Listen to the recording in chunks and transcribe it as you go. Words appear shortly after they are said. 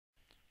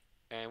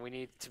And we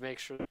need to make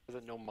sure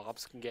that no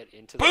mobs can get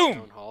into the Boom!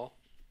 stone hall.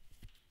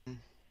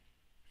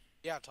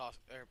 Yeah,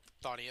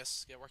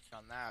 Thaddeus, get working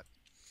on that.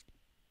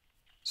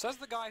 Says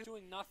the guy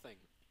doing nothing.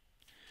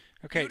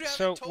 Okay, You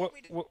so haven't told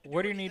me to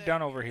what do you need anything.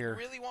 done over here? You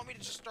really want me to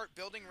just start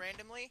building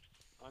randomly?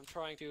 I'm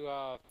trying to,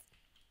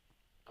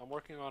 I'm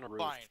working on a roof.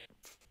 Fine.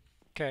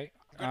 Okay.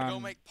 I'm gonna go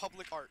make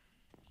public art.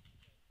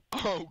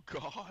 Oh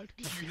God!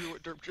 Did you hear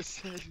what Derp just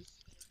said?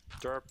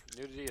 Derp,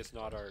 nudity is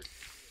not art.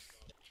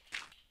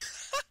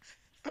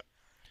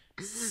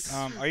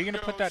 Are you gonna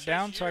put that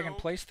down so I can you.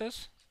 place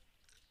this?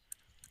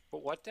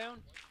 Put what down?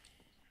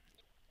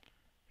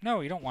 No,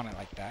 you don't want it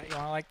like that. You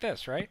want it like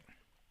this, right?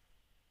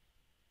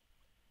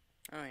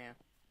 Oh yeah.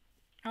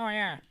 Oh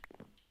yeah.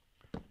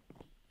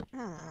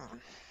 Are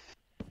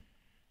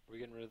we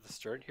getting rid of the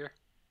stern here?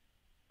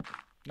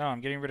 No, I'm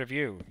getting rid of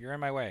you. You're in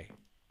my way.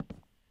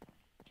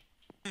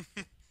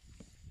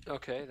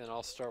 Okay, then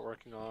I'll start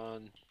working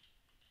on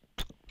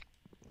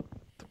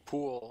the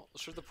pool.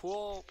 Should the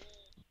pool...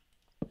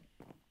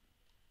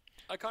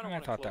 I kind of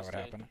want to thought that close would it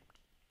in happen.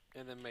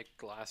 and then make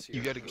glass here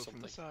You gotta or go something.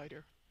 from the side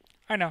here.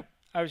 I know.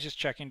 I was just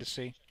checking to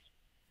see.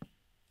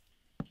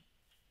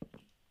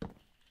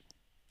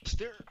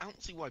 I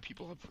don't see why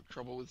people have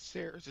trouble with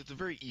stairs. It's a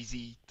very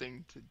easy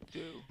thing to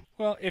do.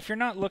 Well, if you're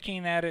not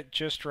looking at it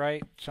just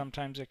right,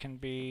 sometimes it can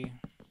be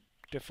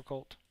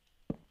difficult.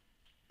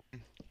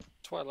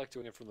 That's why I like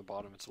doing it from the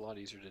bottom. It's a lot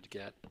easier to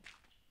get.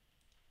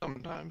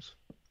 Sometimes.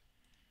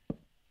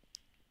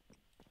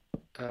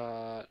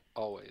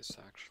 Always,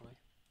 actually.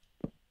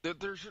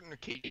 There are certain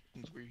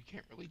occasions where you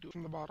can't really do it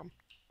from the bottom.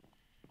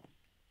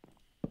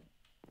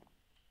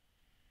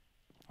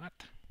 What?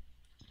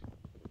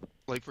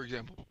 Like, for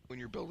example, when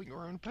you're building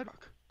your own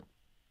bedrock.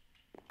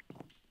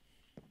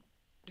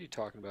 What are you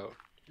talking about?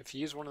 If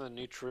you use one of the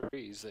new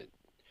trees that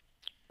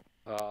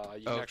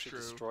you can actually true.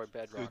 destroy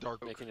bedrock, dark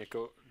oak. making it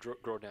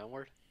grow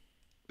downward.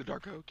 The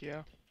dark oak,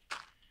 yeah.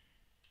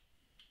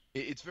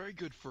 It's very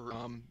good for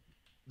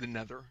the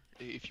nether,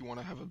 if you want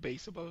to have a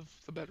base above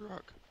the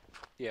bedrock.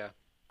 Yeah.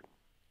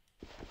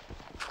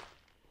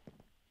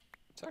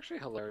 It's actually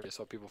hilarious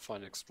how people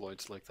find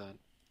exploits like that.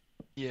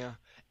 Yeah,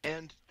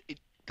 and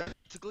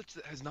that's a glitch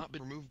that has not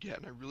been removed yet,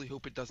 and I really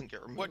hope it doesn't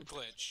get removed. What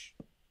glitch?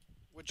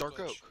 Which Dark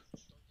glitch? oak.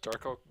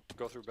 Dark oak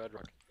go through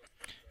bedrock.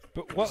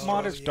 But what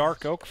mod is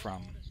Dark Oak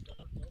from?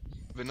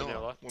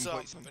 Vanilla. It's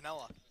 1.7.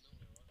 vanilla.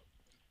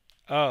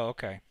 Oh,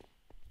 okay.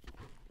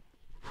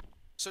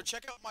 So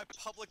check out my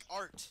public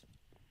art.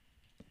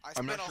 I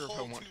I'm spent not sure a if I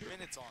whole want 2 to.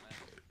 minutes on it.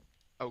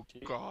 Oh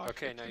God.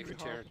 Okay, now you it's can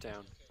gonna tear be it down.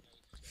 hard.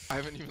 I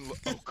haven't even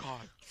looked. Oh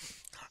God.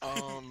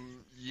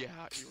 Yeah,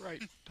 you're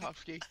right,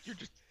 Tofski. You're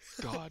just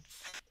God.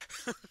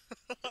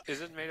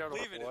 Is it made out of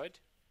Leave it. wood?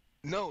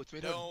 No, it's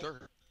made out of No.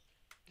 dirt.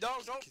 No,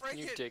 don't break Can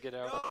you it! dig it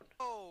out?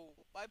 No!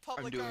 My I'm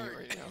public doing art! it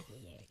right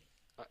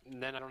now.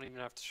 And then I don't even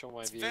have to show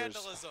my It's viewers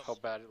vandalism. how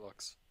bad it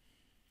looks.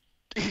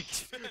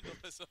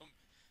 Vandalism.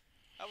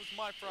 That was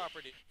my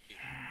property.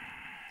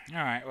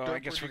 Alright, well, I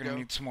Derp, guess where'd we're you gonna go?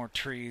 need some more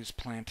trees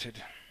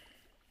planted.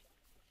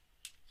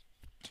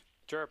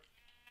 Derp,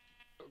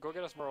 go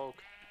get us more oak.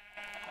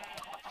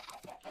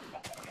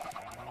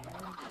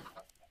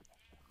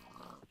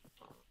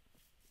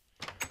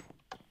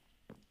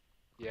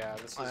 Yeah,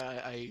 this is...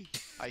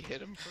 I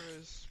hit him for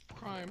his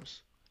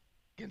crimes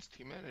against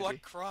humanity.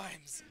 What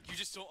crimes? You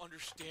just don't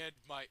understand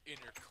my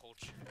inner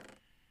culture.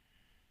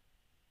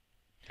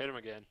 Hit him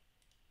again.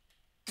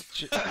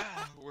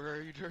 Where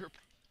are you, Derp?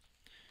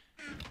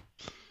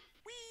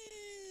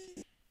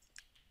 Whee!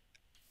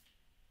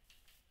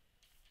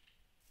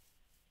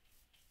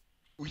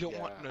 We don't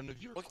want Yeah. none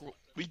of your. Look-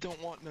 We don't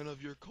want none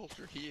of your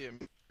culture here,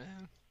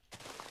 man.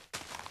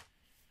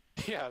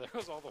 Yeah, there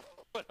was all the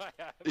wood I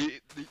had.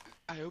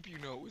 I hope you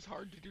know it was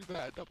hard to do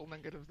that. Double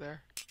negative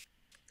there.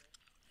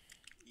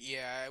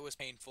 Yeah, it was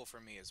painful for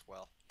me as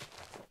well.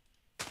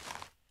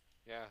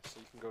 Yeah, so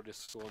you can go to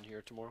school in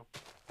here tomorrow.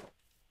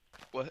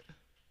 What?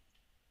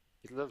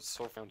 He lives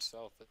so down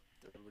south that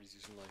everybody's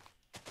using, like,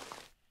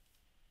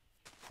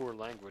 poor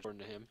language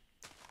according to him.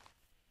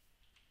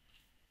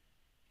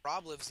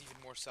 Rob lives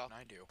even more south than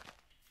I do.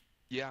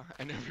 Yeah,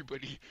 and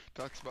everybody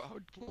talks about how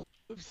it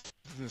lives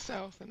in the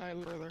south, and I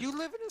live further. You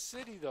live in a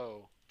city,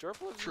 though.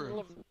 Derp lives in the middle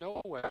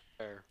of nowhere.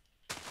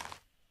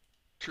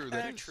 True,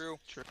 that is True.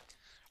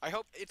 I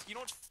hope it's. You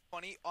know what's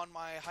funny? On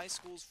my high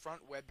school's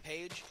front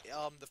webpage,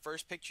 the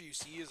first picture you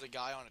see is a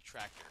guy on a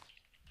tractor.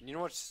 You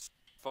know what's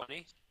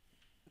funny?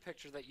 The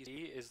picture that you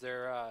see is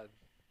their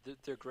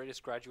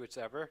greatest graduates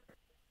ever.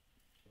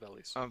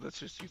 Bellies. Oh, that's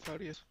just you,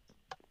 Thaddeus.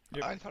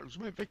 Yep. I thought it was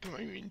my victim.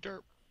 I mean,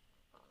 Derp.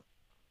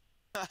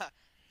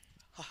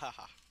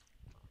 Hahaha.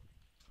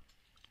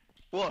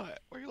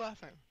 What? Why are you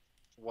laughing?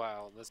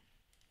 Wow, this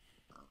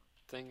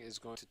thing is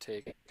going to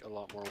take a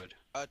lot more wood.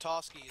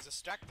 Tofski, is a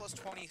stack plus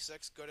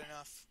 26 good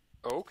enough?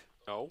 Oak?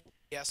 No,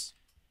 Yes.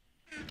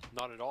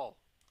 not at all.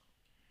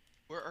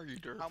 Where are you,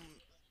 Derp?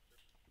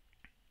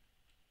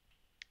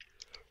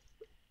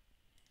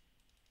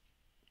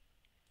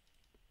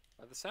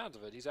 By the sounds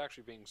of it, he's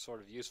actually being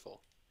sort of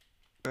useful.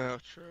 Oh,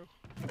 true.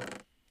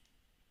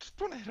 Just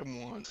want to hit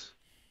him once.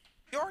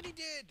 You already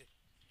did.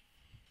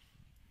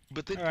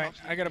 But then Alright,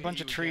 Tofski's I got a gonna bunch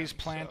hit of you trees again,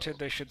 planted. so,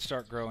 They should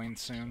start growing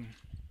soon.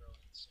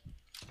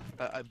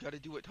 I've got to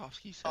do what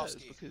Tofski says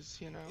Tofski, because,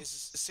 you know. Is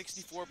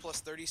 64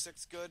 plus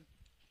 36 good?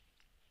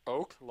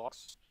 Oak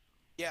logs?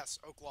 Yes,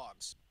 oak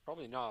logs.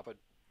 Probably not, but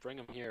bring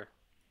them here.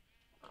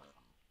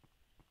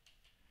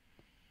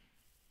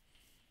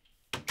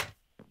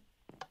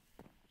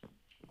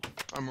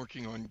 I'm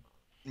working on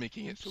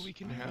making it so we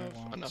can I have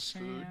want enough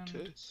food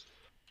to.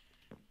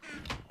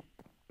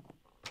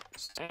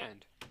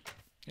 Sand.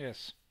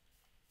 Yes.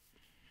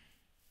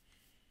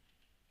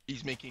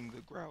 He's making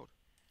the grout.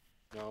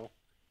 No.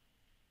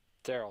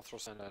 There, I'll throw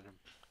sand at him.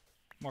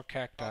 More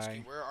cacti.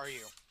 Tofski, where are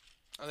you?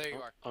 Oh, there you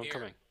are. I'm Here.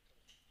 coming.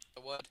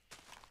 The wood.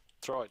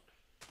 Throw it.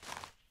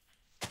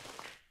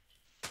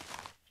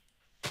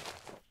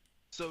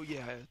 So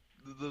yeah,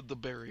 the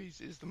berries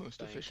is the most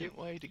Thank efficient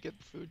way to get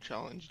the food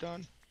challenge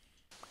done.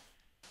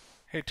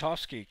 Hey,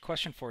 Tofski,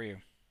 question for you.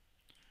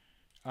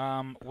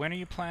 When are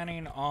you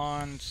planning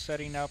on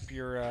setting up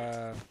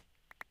your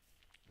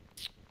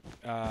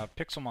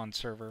Pixelmon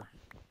server?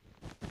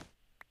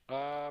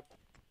 What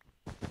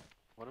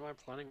am I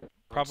planning on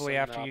Probably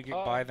setting after you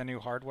up? buy the new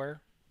hardware?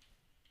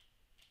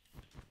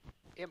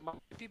 It might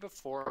be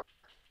before,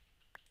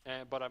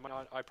 but I might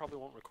not. I probably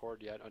won't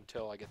record yet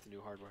until I get the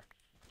new hardware.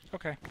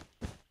 Okay.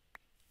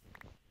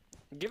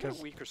 Give it 'Cause-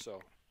 a week or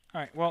so.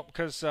 Alright, well,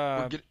 because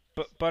Or get-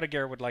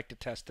 Buttigier would like to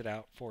test it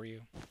out for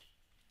you.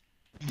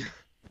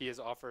 He has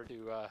offered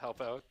to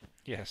help out.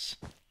 Yes.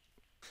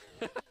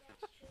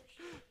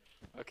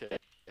 Okay.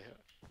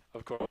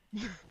 Of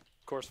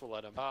course we'll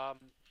let him.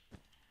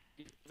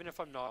 Even if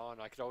I'm not on,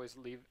 I could always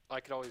leave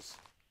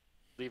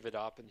it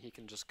up, and he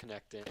can just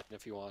connect in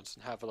if he wants,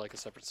 and have like a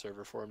separate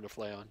server for him to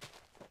play on.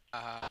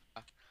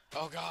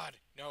 Oh God,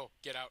 no!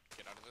 Get out!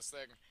 Get out of this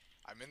thing!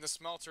 I'm in the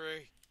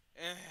smeltery.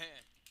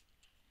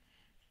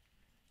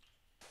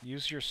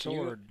 Use your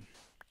sword.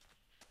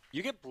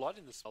 You get blood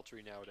in the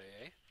smeltery nowadays,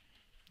 eh?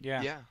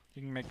 Yeah. Yeah.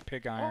 You can make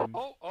pig iron.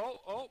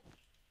 Oh!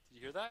 Did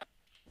you hear that?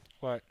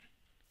 What?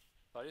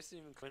 I just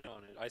didn't even click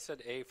on it. I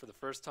said A for the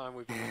first time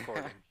we've been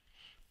recording.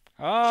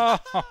 Oh!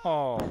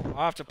 I'll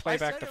have to play I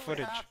back said the it would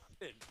footage.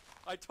 happen.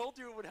 I told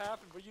you it would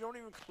happen, but you don't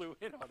even clue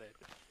in on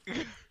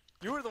it.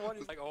 You were the one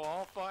who's like, "Oh,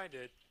 I'll find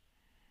it."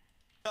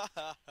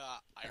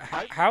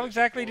 How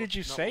exactly did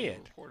you Not say when we're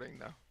it? recording,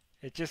 though.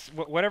 It just,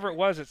 whatever it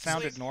was, it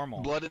sounded like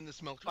normal. Blood in the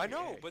smelter. I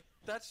know, but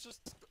that's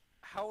just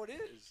how it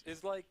is.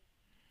 It's like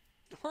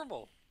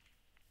normal.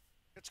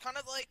 It's kind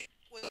of like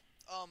with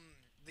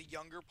the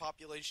younger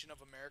population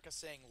of America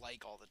saying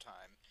 "like" all the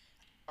time,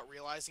 not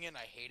realizing it. And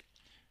I hate it.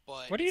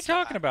 But What are you it still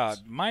talking happens.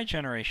 about? My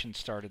generation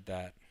started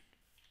that.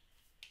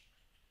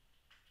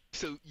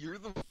 So you're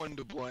the one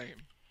to blame.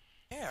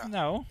 Yeah.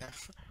 No.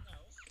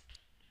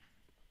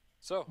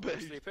 So, But are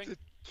you sleeping?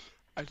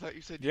 I thought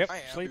you said Yep, I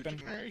am. your sleeping.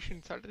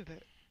 generation started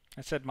it.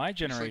 I said my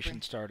generation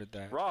sleeping? started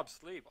that. Rob,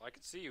 sleep. I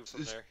can see you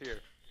from This- there. Here.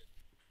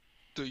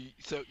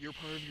 So you're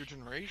part of your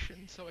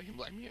generation, so I can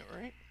blame you,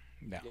 right?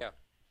 No. Yeah.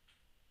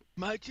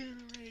 My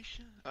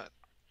generation.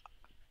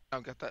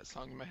 I've got that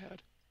song in my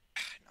head.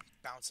 I'm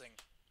bouncing.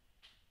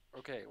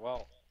 Okay.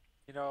 Well,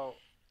 you know,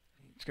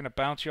 It's going to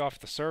bounce you off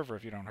the server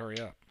if you don't hurry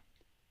up.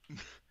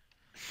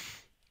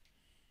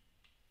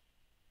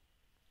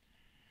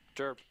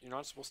 Derp, you're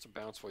not supposed to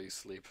bounce while you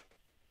sleep.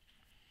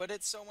 But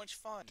it's so much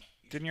fun.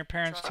 You Didn't should your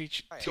parents try teach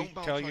it. Don't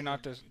bounce tell you on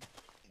not your- to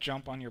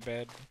jump on your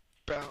bed?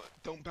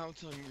 Don't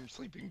bounce on your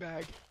sleeping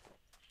bag.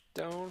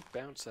 Don't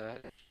bounce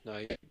at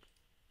night.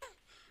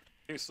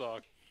 New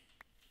song.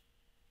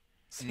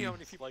 See how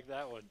many people like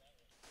that one.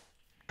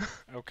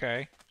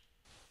 Okay.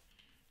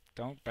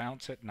 Don't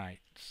bounce at night.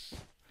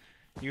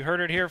 You heard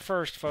it here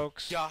first,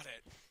 folks. Got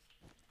it.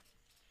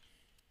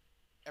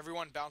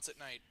 Everyone bounce at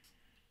night.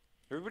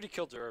 Everybody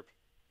kill Derp.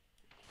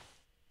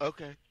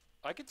 Okay.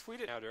 I can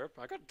tweet it now, Derp.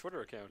 I got a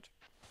Twitter account.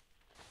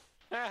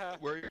 Haha.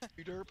 Where are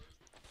you, Derp?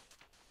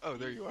 Oh,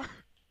 there you are.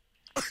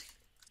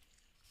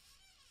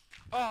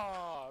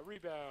 Ah,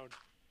 rebound.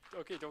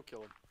 Okay, don't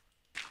kill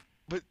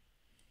him.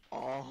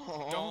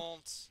 Oh.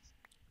 Don't.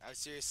 I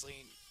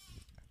seriously.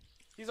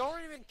 He's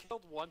already been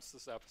killed once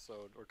this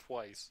episode, or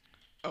twice.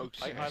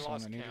 Okay. I Someone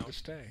lost needed count. to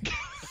stay.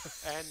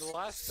 And the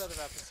last set of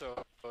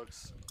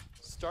episodes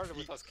started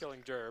with us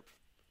killing Derp.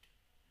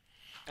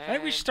 I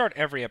think we should start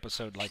every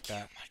episode like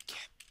that.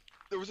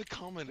 There was a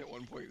comment at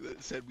one point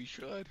that said we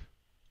should.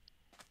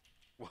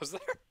 Was there?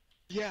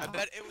 Yeah. I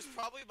bet it was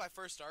probably my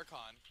first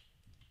Archon.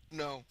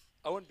 No.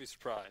 I wouldn't be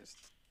surprised.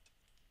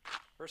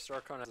 First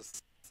Archon has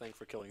a thing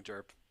for killing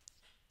Derp.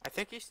 I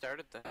think he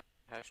started the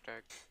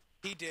hashtag.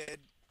 He did.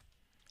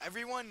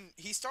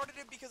 He started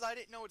it because I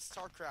didn't know what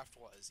StarCraft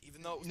was,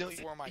 even though it was No,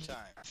 before my he time.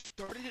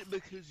 Started it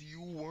because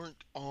you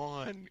weren't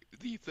on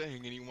the thing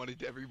and he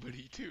wanted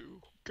everybody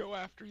to go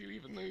after you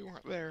even though you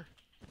weren't there.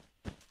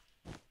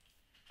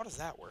 How does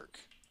that work?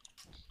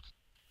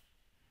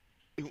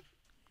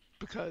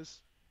 Because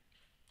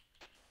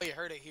Oh, you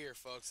heard it here,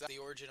 folks. That's the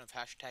origin of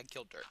hashtag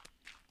 #KillDirt.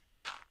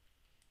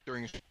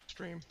 during a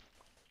stream.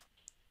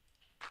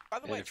 By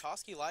the And way, if-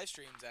 Tofski live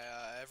streams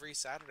every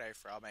Saturday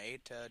from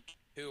 8 to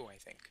 2, I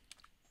think.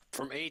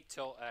 From 8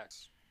 till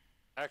X.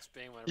 X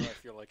being whenever I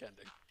feel like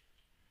ending.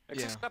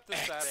 Yeah. Except this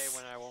X. Saturday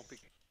when I won't be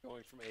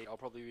going from 8. I'll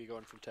probably be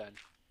going from 10.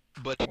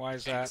 But Why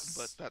is that?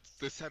 But that's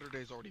this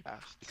Saturday's already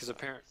passed. Because so.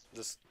 apparent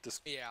this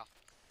Yeah.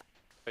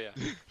 oh yeah.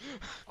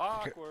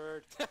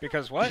 Awkward.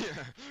 Because what? Yeah.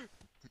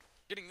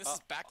 Getting this is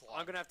backlog.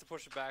 I'm gonna have to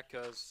push it back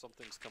because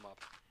something's come up.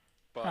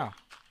 But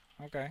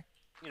Oh, okay.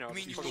 you know, I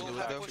mean, if you push will it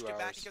have back pushed 2 it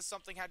back hours. because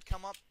something had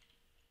come up?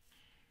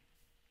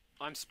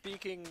 I'm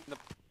speaking the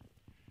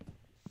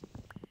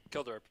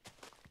Kilderp.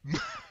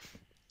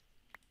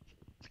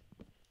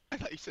 I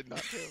thought you said not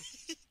to.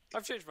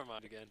 I've changed my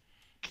mind again.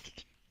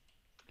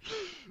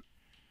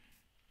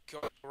 Go,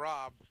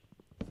 Rob.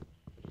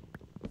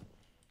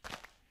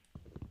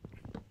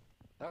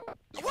 That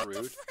was What rude.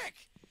 the frick?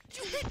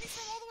 You hit me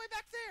from all the way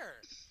back there!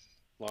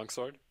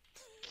 Longsword.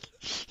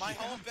 My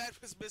whole bed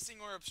was missing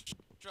or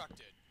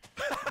obstructed.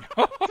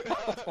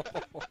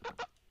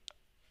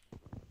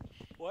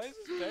 Why is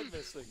this bed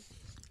missing?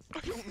 I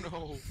don't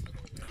know.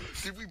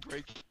 Did we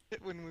break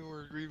it when we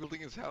were rebuilding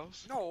his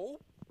house? No.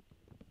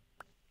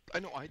 I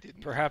know I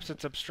didn't. Perhaps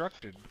it's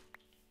obstructed.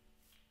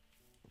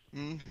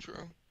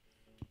 True.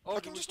 Oh, I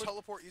did can we just put-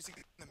 teleport using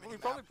the We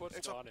minimap. probably put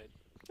It's it a- on it.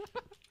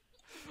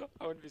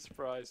 I wouldn't be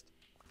surprised.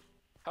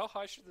 How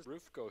high should this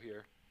roof go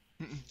here?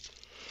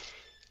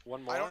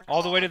 One I more? don't-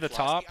 All the way to the Tofski,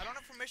 top? I don't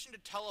have permission to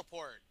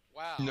teleport.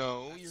 Wow.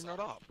 No, that you're sucks. not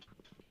up.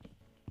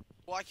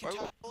 Well, I can Why would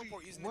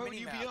teleport we- using why the would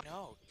you be minimap. up?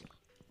 No.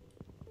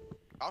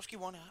 Tofski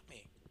won't at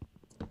me.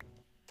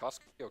 Tofski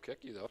will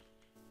kick you though.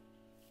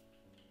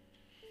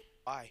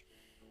 Bye.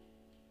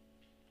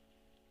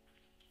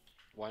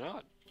 Why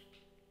not?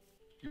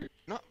 You're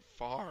not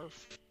far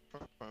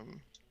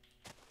from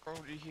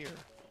already here.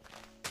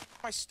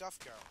 Where'd my stuff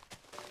go?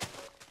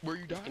 Where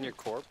you died? In your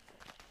corp?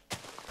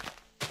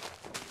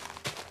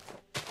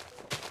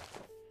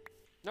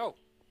 No.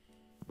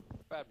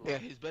 Bad boy. Yeah,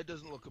 his bed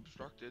doesn't look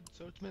obstructed,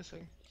 so it's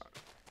missing.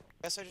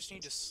 Guess I just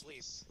need to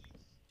sleep.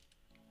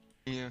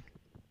 Yeah.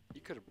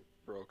 You could have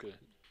broken it.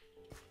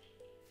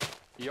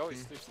 He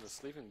always sleeps in the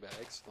sleeping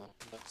bag, so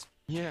that's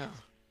Yeah.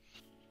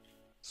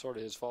 sort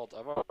of his fault.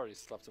 I've already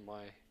slept in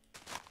my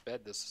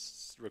bed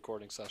this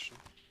recording session.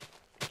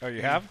 Oh,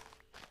 you have?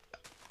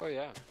 Oh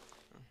yeah.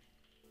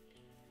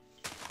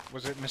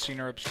 Was it missing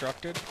or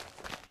obstructed?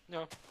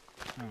 No.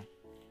 Oh.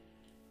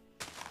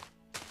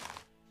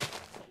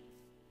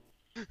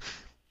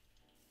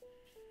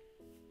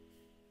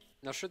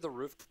 Now should the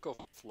roof go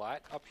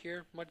flat up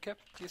here, Mudkip,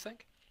 do you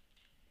think?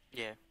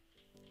 Yeah.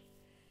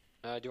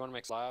 Do you want to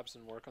make slabs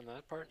and work on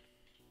that part?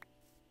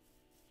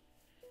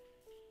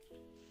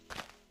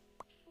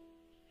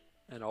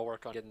 And I'll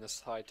work on getting this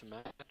high to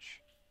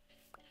match.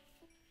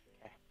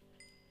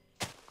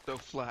 So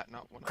flat,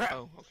 not one. Crap.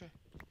 Oh, okay.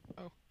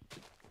 What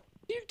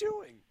are you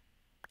doing?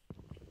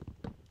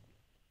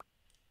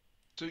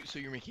 So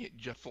you're making it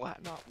just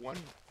flat, not one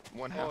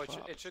Oh, half it should,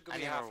 up. it should go I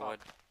be need half more wood.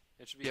 up.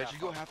 It should be Yeah, it half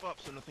should go up. half up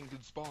so nothing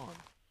could spawn.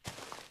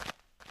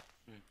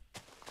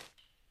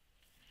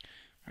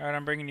 Alright,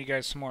 I'm bringing you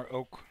guys some more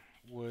oak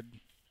wood.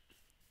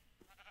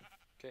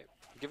 Okay,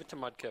 give it to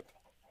Mudkip.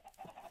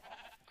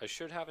 I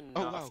should have enough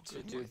Oh, wow, to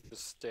good do one. the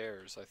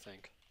stairs, I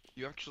think.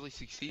 You actually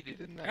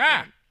succeeded in that.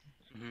 Ah!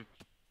 game.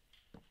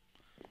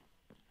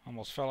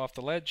 Almost fell off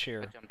the ledge I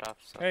here. jumped off.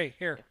 So. Hey,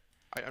 here.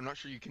 I'm not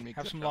sure you can make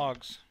Have that some jump.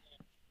 logs.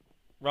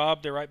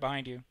 Rob, they're right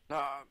behind you.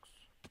 Dogs.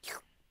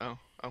 Oh.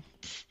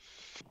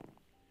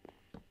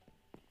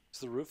 Is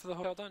the roof of the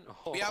hotel done?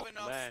 Oh, We have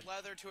enough man.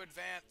 leather to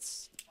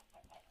advance.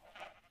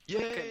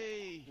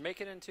 Yay!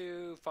 Make it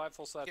into 5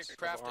 full sets Get of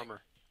crafting.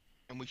 armor.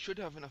 And we should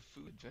have enough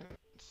food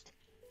advanced.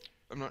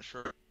 I'm not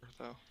sure,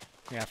 though.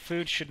 Yeah,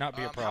 food should not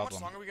be a How problem.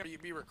 much longer are we going to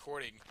be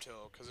recording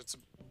till? Because it's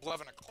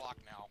 11 o'clock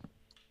now.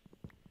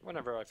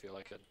 Whenever I feel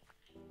like it.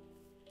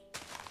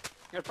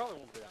 Yeah, it probably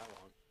won't be that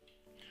long.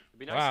 It'd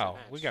be nice Wow, to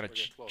match we got a or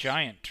get close.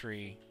 giant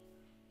tree.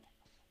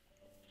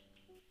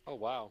 Oh,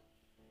 wow.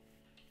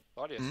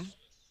 Claudius. Hmm?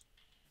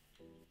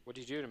 What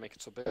did you do to make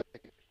it so big?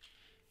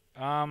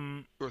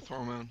 Growth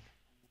hormone.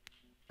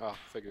 Oh,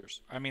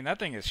 figures. I mean, that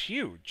thing is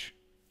huge.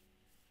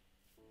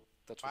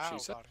 That's what Wow, she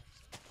said. God.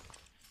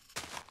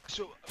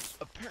 So,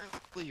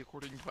 apparently,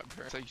 according to my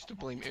parents, I used to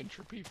blame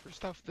entropy for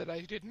stuff that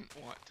I didn't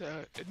want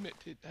to admit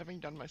to having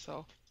done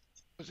myself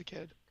as a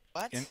kid.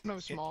 What? In- When I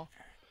was small.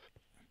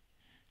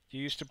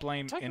 You used to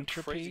blame What type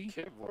of crazy entropy?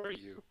 kid were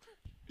you?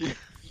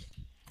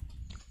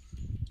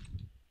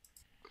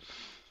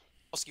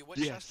 Tofski, what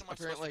Yes, chest am I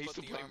supposed apparently I to used put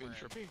to the blame armor in?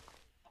 entropy.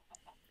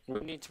 We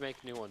need to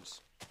make new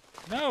ones.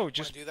 No, Wanna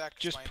just do that 'cause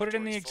just my put it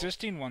in the inventory's full?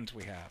 existing ones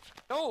we have.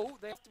 No,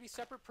 they have to be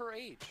separate per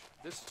age.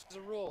 This is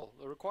a rule,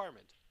 a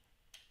requirement.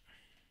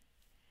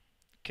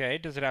 Okay,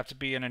 does it have to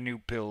be in a new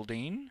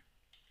building?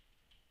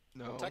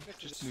 No, Well,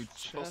 technically, just this new is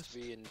supposed chests. to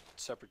be in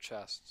separate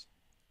chests.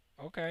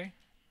 Okay.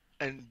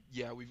 And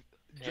yeah, we've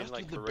just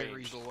like with the the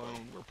berries range.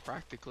 alone, we're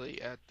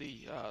practically at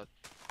the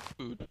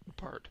food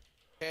part.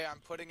 Okay,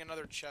 I'm putting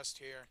another chest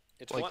here.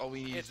 It's Like, one, all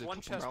we need it's is a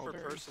one couple chest per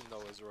malberries. person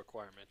though is a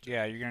requirement.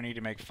 Yeah, you're gonna need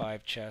to make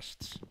 5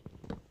 chests.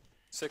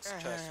 6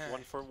 chests,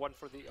 one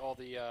for the all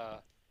the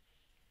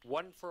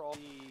One for all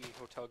the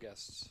hotel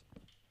guests.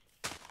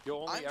 You'll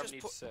only I'm ever just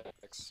need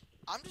 6.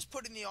 I'm just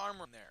putting the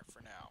armor in there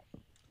for now,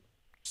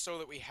 so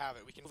that we have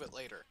it. We can move it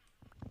later.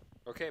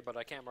 Okay, but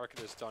I can't mark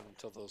it as done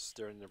until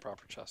they're in their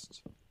proper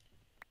chests.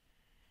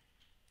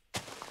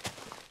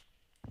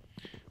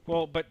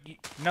 Well, but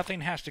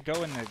nothing has to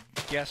go in the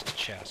guest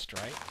chest,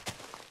 right?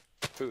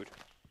 Food.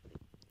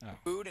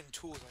 Food and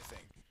tools, I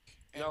think.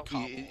 And No,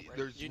 cobble, y- right?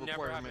 there's You never have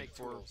to requirement make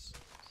for tools.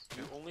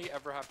 You only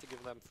ever have to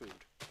give them food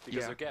because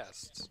Yeah. they're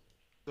guests.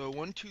 so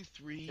 1, 2,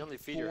 3, You only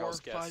feed 4, your house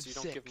 5, guests. You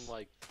don't 6. give them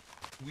like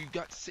We've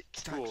got 6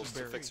 stacks tools of to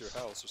berries. fix your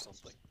house or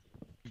something.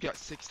 We've got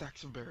 6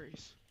 stacks of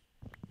berries.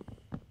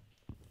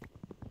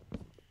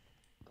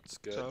 That's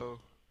good. So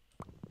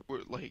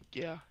we're like,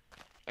 yeah,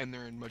 and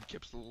they're in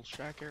Mudkip's little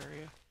shack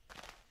area.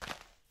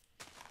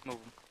 Move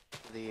 'em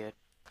to the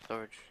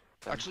storage.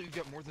 bin. Actually, we've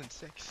got more than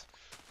 6.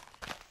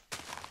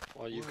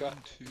 Well, you've 1,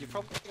 got 2, you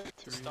probably got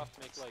the 3, stuff to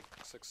make like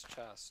 6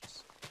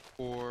 chests.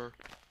 4,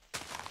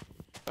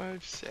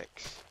 5,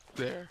 6.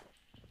 There.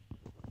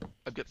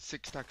 I've got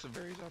 6 stacks of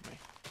berries on me.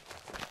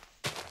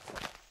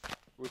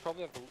 We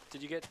probably have.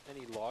 Did you get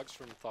any logs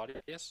from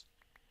Thaddeus?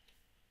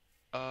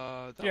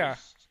 That Yeah.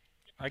 was,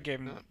 I gave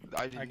him. no,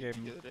 I didn't gave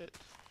 'em. get it.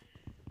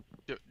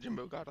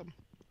 Jimbo got them.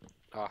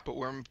 Ah, But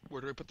where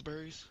do I put the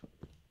berries?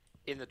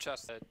 in the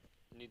chests that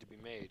need to be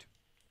made.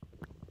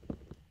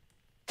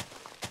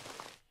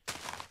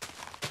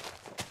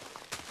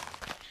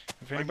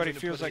 If anybody gonna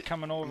feels put like it-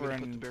 coming I'm over gonna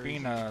put the and berries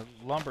being in. a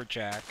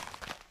lumberjack,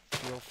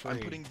 feel free. I'm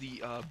putting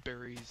the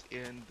berries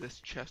in this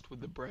chest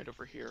with the bread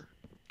over here.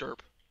 Derp.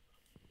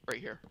 Right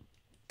here.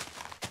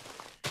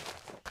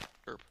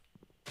 Derp.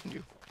 And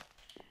you.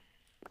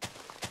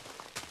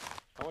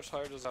 How much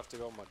higher does it have to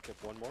go,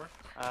 Mudkip? One more?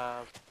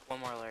 One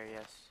more layer,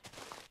 yes.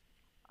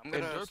 I'm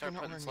And gonna Dirk, start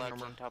you're not putting wearing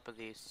slabs on armor. top of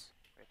these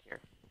right here.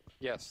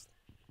 Yes.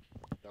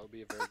 That would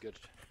be a very good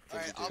thing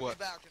Alright, to do. I'll be What?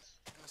 back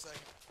in a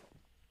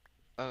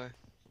second.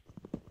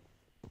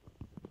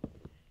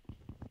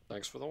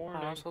 Thanks for the Oh,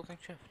 warning. I was holding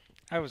shift.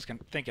 I was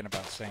thinking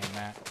about saying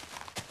that.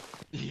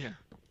 Yeah.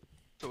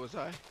 So was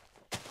I.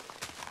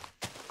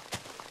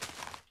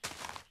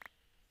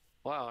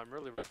 Wow, I'm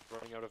really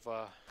running out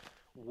of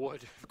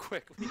wood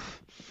quickly.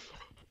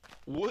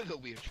 Wood will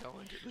be a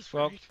challenge at this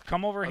Well, rate.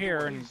 come over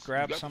here and Otherwise,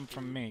 grab you got some the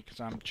from food. me, because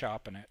I'm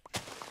chopping it.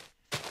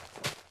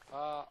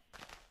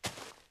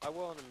 I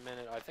will in a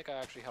minute. I think I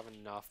actually have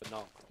enough,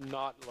 but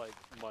not like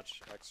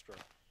much extra.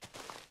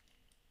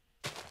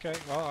 Okay,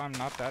 well, I'm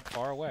not that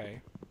far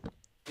away.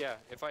 Yeah,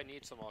 if I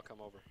need some, I'll come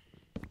over.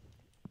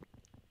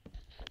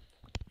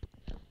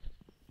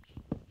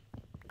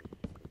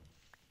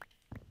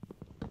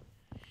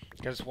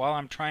 Because while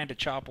I'm trying to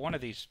chop one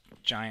of these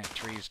giant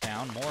trees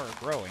down, more are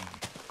growing.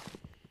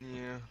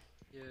 Yeah.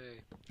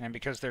 Yay. And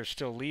because there's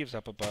still leaves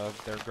up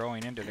above, they're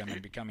growing into them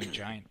and becoming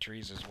giant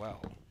trees as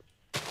well.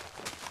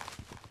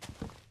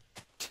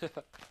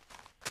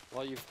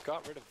 Well, you've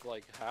got rid of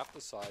like half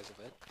the size of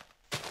it.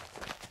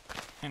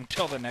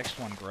 Until the next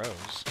one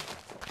grows.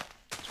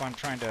 That's why I'm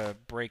trying to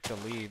break the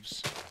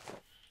leaves.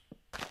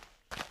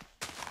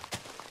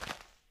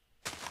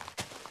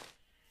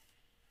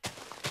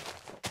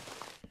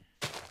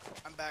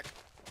 I'm back.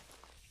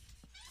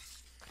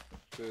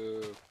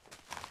 Boo.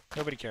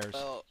 Nobody cares.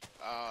 Well,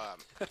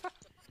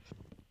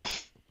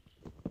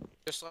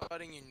 just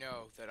letting you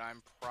know that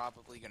I'm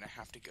probably gonna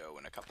have to go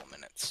in a couple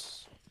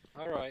minutes.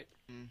 Alright.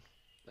 Mm.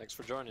 Thanks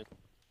for joining.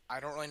 I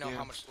don't really know Yeah.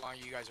 how much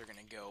longer you guys are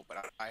gonna go,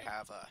 but I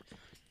have a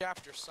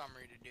chapter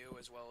summary to do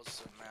as well as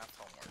some math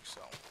homework,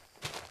 so.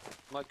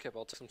 Mudkip,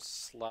 I'll take some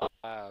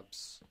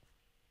slabs.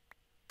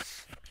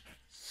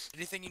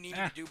 Anything you need me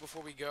Ah. to do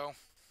before we go?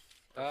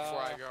 Or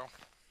before I go?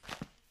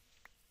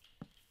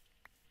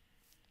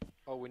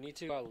 Oh, we need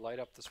to light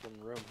up this one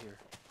room here.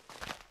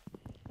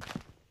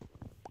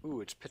 Ooh,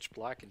 it's pitch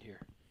black in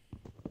here.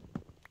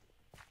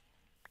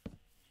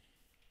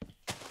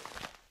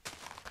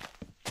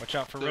 Watch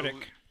out for So-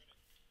 Riddick.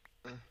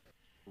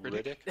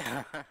 Riddick?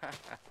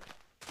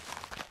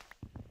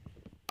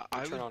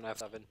 I Turn would, on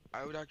F7.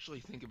 I would actually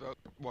think about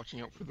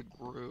watching out for the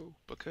Gru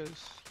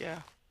because,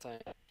 yeah,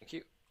 Thank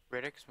you.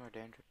 Riddick's more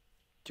dangerous.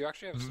 Do you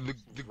actually have some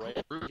the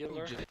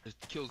regular? Gru just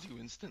kills you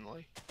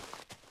instantly.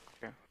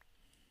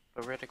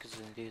 But Riddick is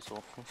in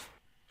diesel.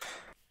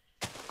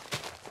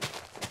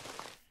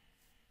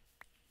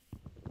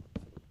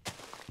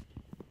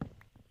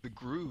 The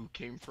Gru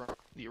came from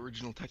the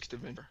original text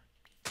adventure.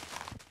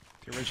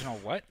 The original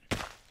what?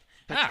 Text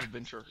Ah!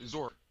 adventure,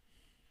 Zork.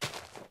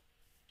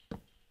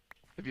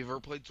 Have you ever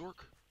played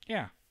Zork?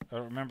 Yeah, I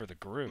remember the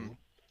Gru.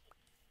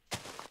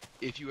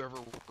 If you ever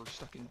were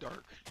stuck in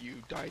dark,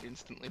 you died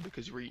instantly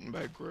because you were eaten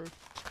by a Gru.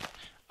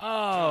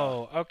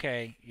 Oh,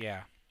 okay,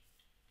 yeah.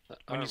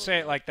 When you say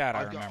it like that,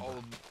 I I've got remember. all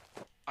of,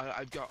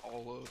 I've got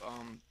all of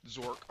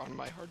Zork on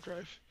my hard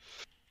drive.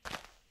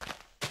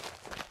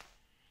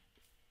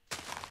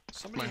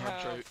 Somebody My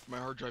have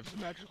hard drive is a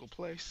magical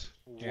place.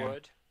 Yeah.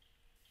 wood.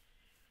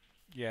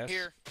 Yes.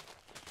 Here.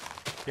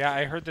 Yeah,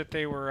 I heard that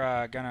they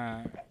were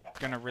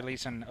gonna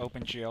release an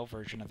OpenGL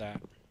version of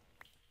that.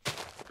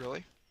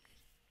 Really?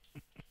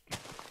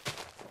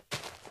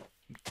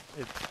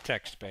 It's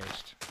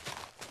text-based.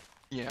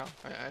 Yeah,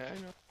 I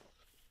know.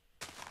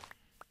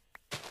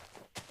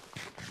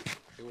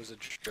 It was a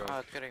joke. Oh,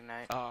 it's getting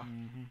night.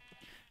 Mm-hmm.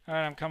 All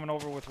right, I'm coming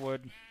over with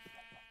wood.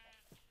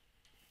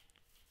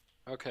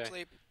 Okay.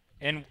 Sleep.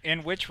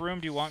 In which room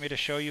do you want me to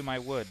show you my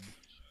wood?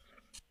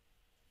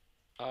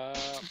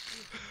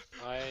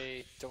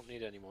 I don't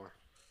need any more.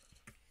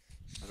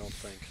 I don't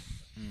think.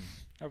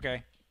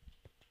 Okay.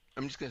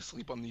 I'm just gonna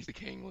sleep on these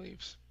decaying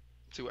leaves.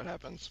 See what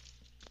happens.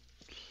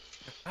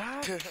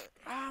 Ah,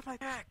 my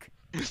back!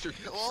 Mr.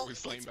 Well, was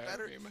slain it's by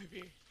better-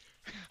 MIV.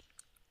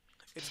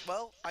 It's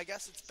well, I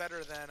guess it's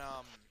better than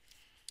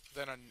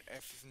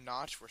if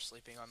Notch were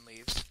sleeping on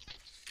leaves.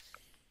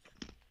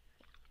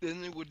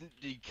 Then they wouldn't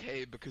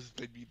decay because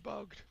they'd be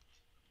bugged.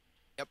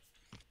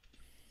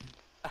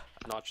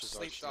 Notch's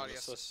Sleep, arch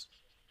Thaddeus. nemesis.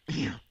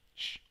 Yeah.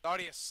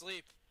 Thaddeus,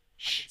 sleep. I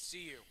Shh. can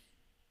see you.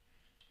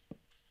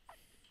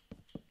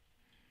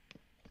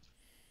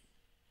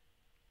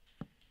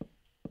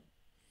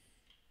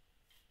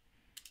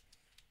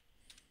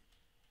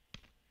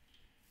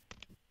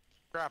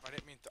 Crap, I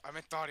didn't mean. I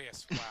meant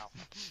Thaddeus. Wow.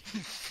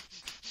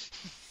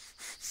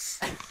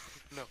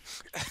 No.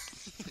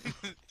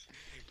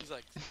 He's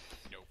like,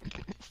 nope.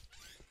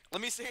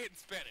 Let me say it in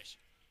Spanish.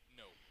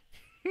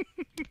 No.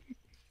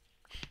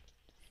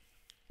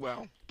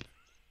 Well,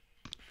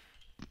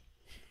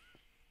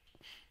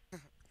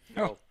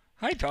 Oh,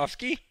 hi,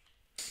 Tofski.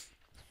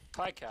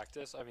 Hi,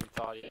 Cactus. I mean,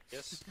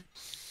 Thaddeus.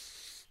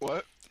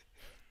 what?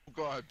 Oh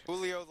God,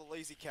 Julio the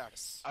lazy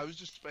cactus. I was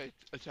just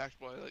attacked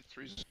by like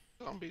 3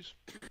 zombies.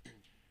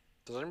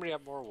 Does anybody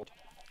have more wood?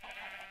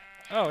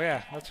 Oh,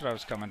 yeah, that's what I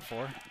was coming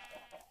for.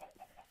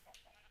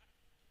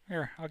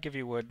 Here, I'll give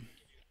you wood.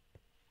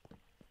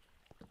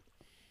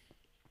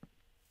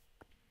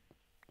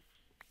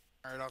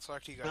 Alright, I'll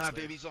talk to you guys Ah, later.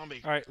 baby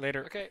zombie. All right,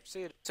 later. Okay,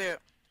 see you. See ya.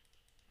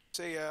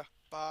 See ya.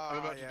 Bye, I'm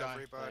about to die.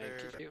 everybody.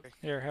 Thank you.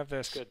 Here, have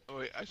this. Good. Oh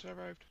wait, I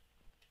survived.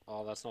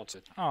 Oh, that's not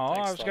it. Oh,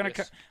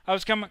 Thanks, I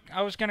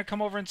was gonna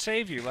come over and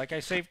save you, like I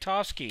saved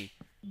Tofski.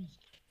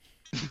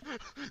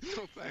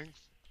 No thanks.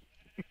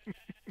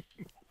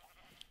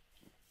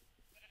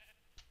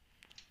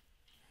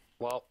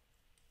 Well,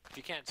 if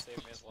you can't save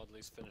me, as well at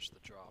least finish the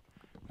job.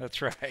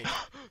 That's right.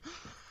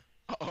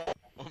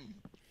 Um,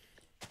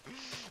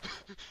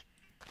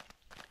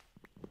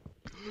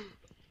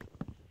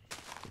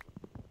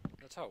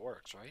 That's how it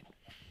works, right?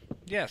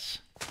 Yes.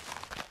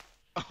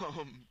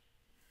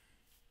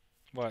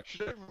 What?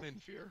 should I run in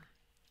fear?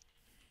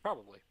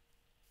 Probably.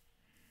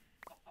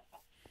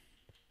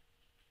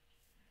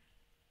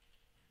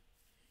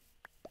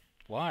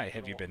 Why?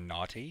 Have you been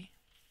naughty?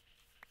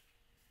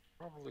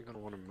 Probably gonna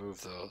want to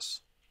move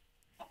those.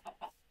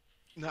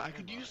 No, I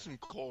could use some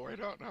coal right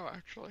out now,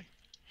 actually.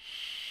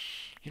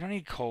 You don't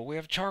need coal. We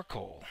have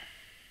charcoal.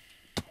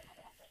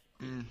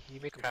 Mm. You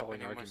make a Crap,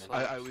 compelling I need more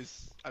argument.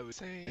 slabs. I was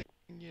saying,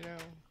 you know,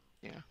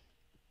 yeah.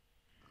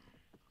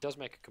 It does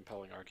make a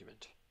compelling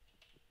argument.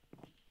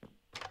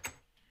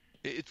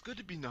 It's good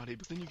to be naughty,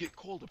 but then you get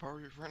coal to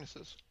power your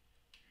furnaces.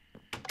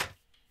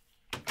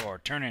 Or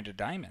turn into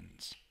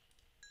diamonds.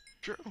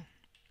 True.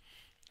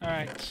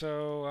 Alright,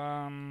 so,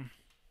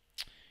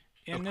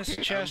 in this Okay,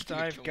 I'm chest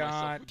gonna I've kill myself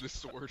got, with this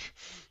sword.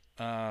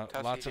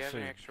 Tofsky, lots do of you have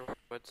any food. extra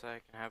wood so I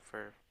can have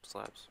for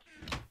slabs?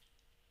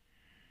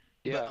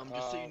 Yeah. But,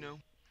 just so you know,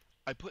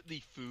 I put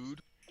the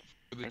food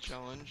for the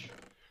challenge,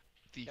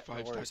 the Yeah, no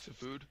 5 worries. stacks of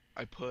food,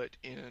 I put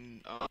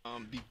in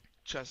the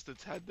chest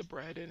that's had the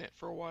bread in it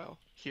for a while.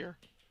 Here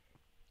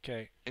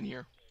Okay, and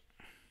here.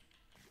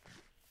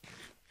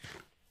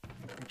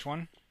 which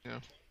one? Yeah.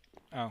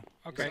 Oh,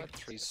 okay,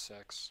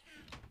 3-6.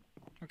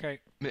 okay.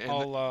 And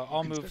I'll you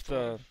can move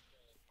still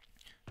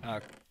the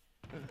thrive.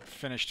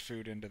 finished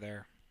food into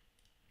there.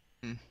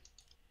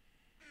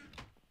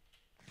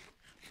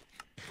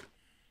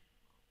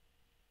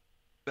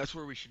 That's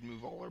where we should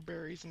move all our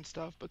berries and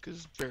stuff,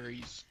 because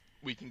berries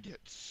we can get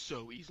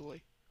so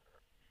easily.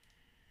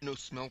 No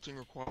smelting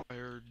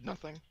required,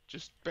 nothing,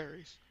 just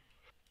berries.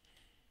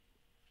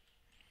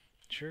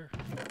 Sure.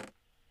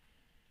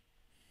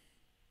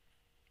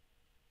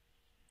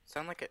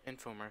 Sound like an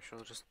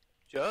infomercial, just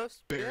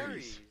Berries.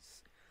 berries.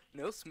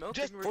 No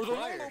smelting Just for the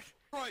required. low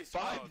price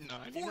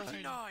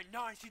 $5.99.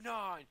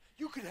 $49.99.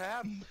 You could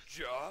have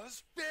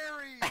just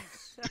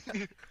berries.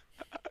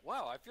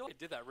 Wow, I feel like I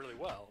did that really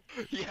well.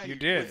 Yeah, You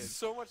did. With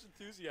so much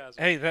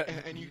enthusiasm. Hey, that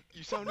And you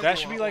sounded that a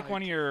should be lot like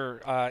one of your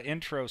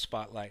intro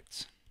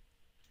spotlights.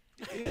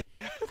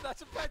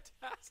 That's a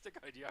fantastic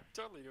idea. I'm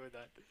totally doing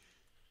that.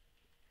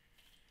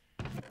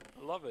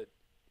 I love it.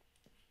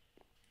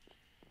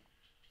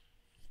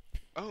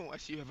 Oh, I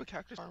see you have a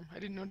cactus farm. I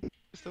didn't notice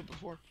that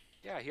before.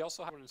 Yeah, he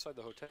also had one inside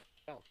the hotel.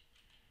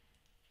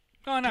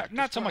 Oh, not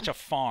Cactus so much a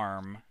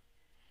farm.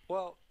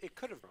 Well, it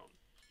could have grown.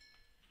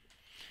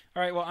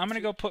 All right, well, I'm gonna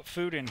go put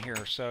food in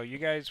here. So you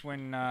guys,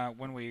 when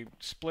we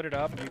split it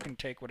up, you can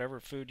take whatever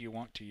food you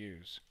want to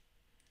use.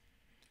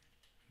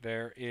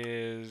 There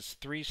is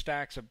 3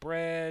 stacks of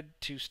bread,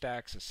 2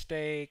 stacks of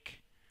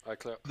steak, I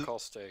call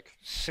steak.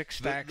 6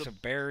 stacks the-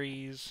 of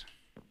berries.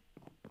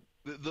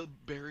 The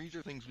berries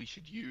are things we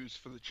should use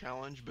for the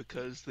challenge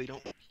because they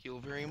don't heal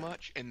very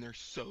much and they're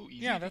so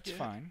easy Yeah, to that's get.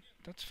 fine.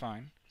 That's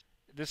fine.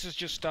 This is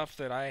just stuff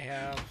that I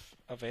have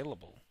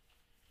available.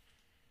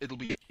 It'll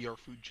be our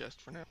food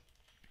chest for now.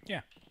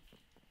 Yeah.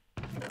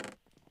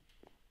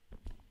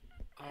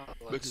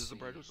 Because the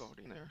bread was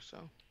already there,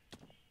 so.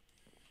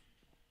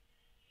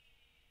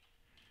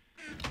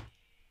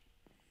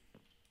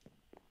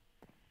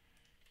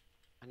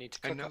 I need to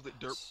cook And now up that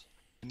this.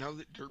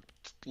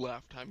 Derp's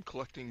left, I'm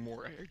collecting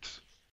more eggs.